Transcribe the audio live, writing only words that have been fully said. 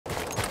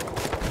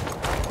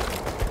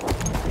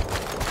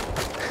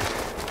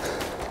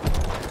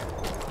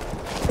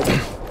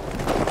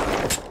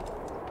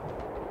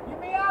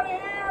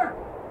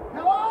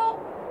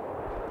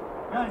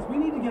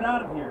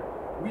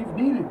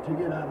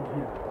to get out of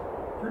here.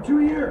 For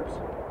 2 years.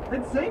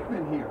 It's safe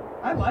in here.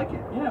 I like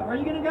it. Yeah, where are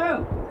you gonna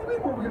go? What do you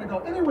mean where we're gonna go?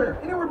 Anywhere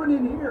but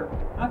in here.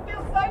 I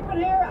feel safe in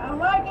here. I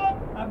like it.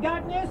 I've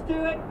gotten used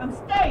to it. I'm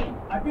staying.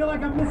 I feel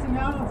like I'm missing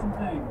out on some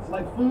things.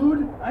 Like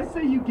food? I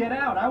say you get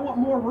out. I want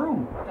more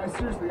room. Guys,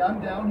 seriously, I'm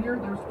down here.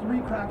 There's 3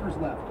 crackers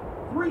left.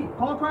 3.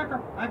 Call a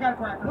cracker. I got a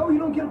cracker. No, you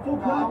don't get a full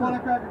cracker. I want a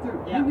cracker too.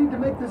 Yeah. We need to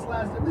make this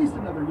last at least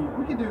another year.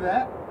 We can do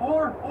that.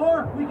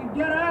 Or we can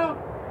get out.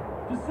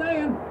 Just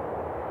saying.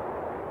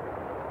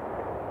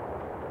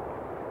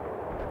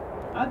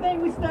 I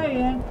think we stay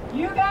in.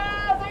 You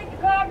guys eat the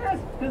crackers,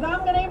 because I'm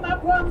going to eat my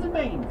plums and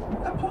beans.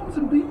 Plums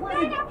and beans?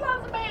 I got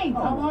plums and beans.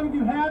 How long have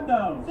you had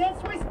those?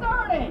 Since we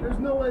started. There's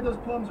no way those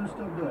plums are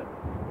still good.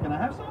 Can I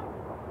have some?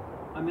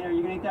 I mean, are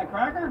you going to eat that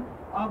cracker?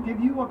 I'll give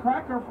you a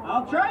cracker.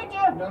 I'll trade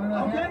you.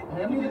 No. Okay,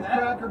 Hand me this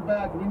cracker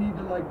back. We need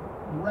to, like,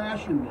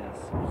 ration this.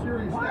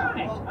 Seriously.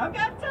 Why? Well, I've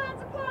got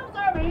tons of plums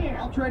over here.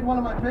 I'll trade one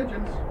of my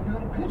pigeons. you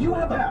have a pigeon? You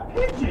have Yeah. a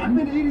pigeon? I've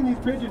been eating these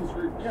pigeons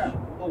for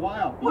a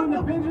while. Even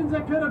the pigeons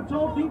that could have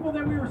told people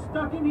that we were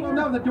stuck in here?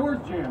 Well, no, the door's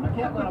jammed. I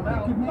can't let them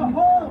out.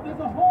 There's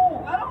a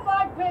hole. I don't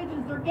like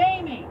pigeons. They're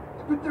gamey.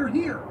 But they're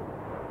here.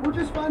 We're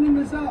just finding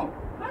this out.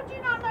 How'd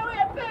you not know we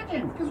had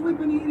pigeons? Because we've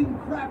been eating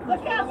crackers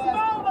Look for how the last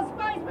small of a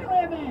space we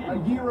live a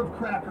in. year of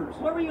crackers.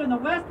 What were you, in the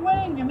West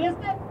Wing? You missed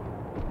it?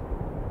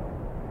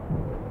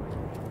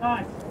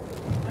 Guys,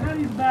 I gotta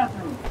use the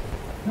bathroom.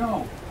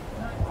 No.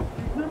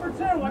 It's number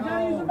 2. I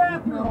gotta use the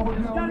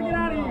bathroom. Just gotta get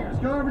out of here. Let's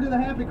go over to the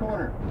happy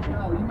corner.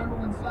 No, you remember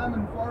when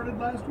Simon farted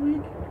last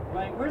week?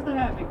 Wait, where's the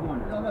happy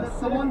corner? No, That's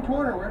the one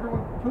corner where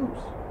everyone poops.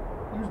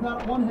 There's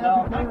not one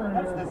happy corner in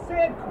That's here. the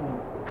sad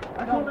corner.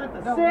 I call that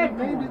the no, sad we corner. named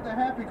We named it the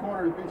happy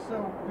corner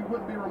so we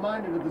wouldn't be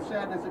reminded of the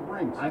sadness it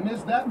brings. I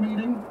missed that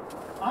meeting.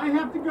 I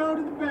have to go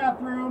to the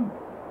bathroom.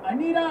 I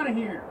need out of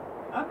here.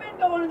 I've been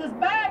going in this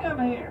bag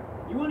over here.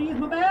 You want to use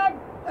my bag?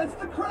 That's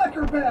the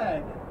cracker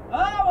bag.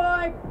 Oh,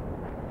 boy.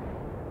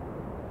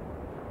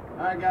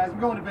 All right, guys, I'm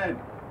going to bed.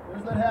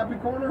 There's that happy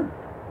corner.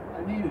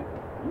 I need it.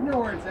 You know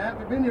where it's at.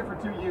 We've been here for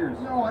 2 years.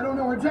 No, I don't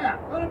know where it's at.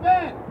 Go to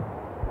bed.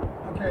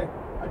 Okay,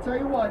 I tell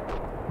you what.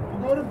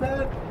 You go to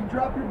bed, you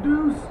drop your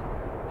dues.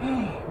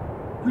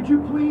 Could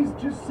you please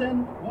just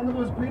send one of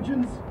those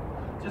pigeons?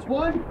 Just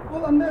one?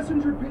 Well, a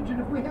messenger pigeon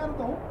if we had it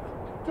the whole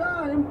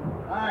time.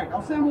 All right,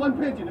 I'll send one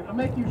pigeon if it'll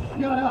make you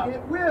shut up.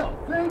 It will.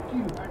 Thank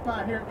you. All right,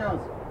 fine, here it goes.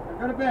 Now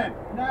go to bed.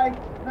 Night.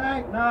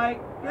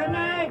 Night. Good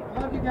night.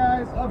 Love you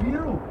guys. Love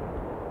you.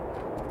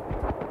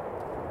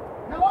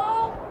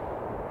 Hello?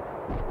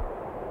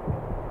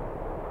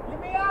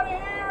 Get me out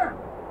of here.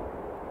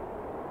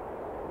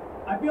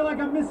 I feel like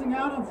I'm missing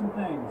out on some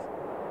things.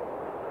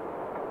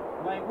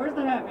 Wait, where's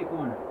the happy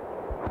corner?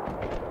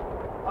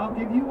 I'll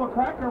give you a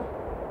cracker.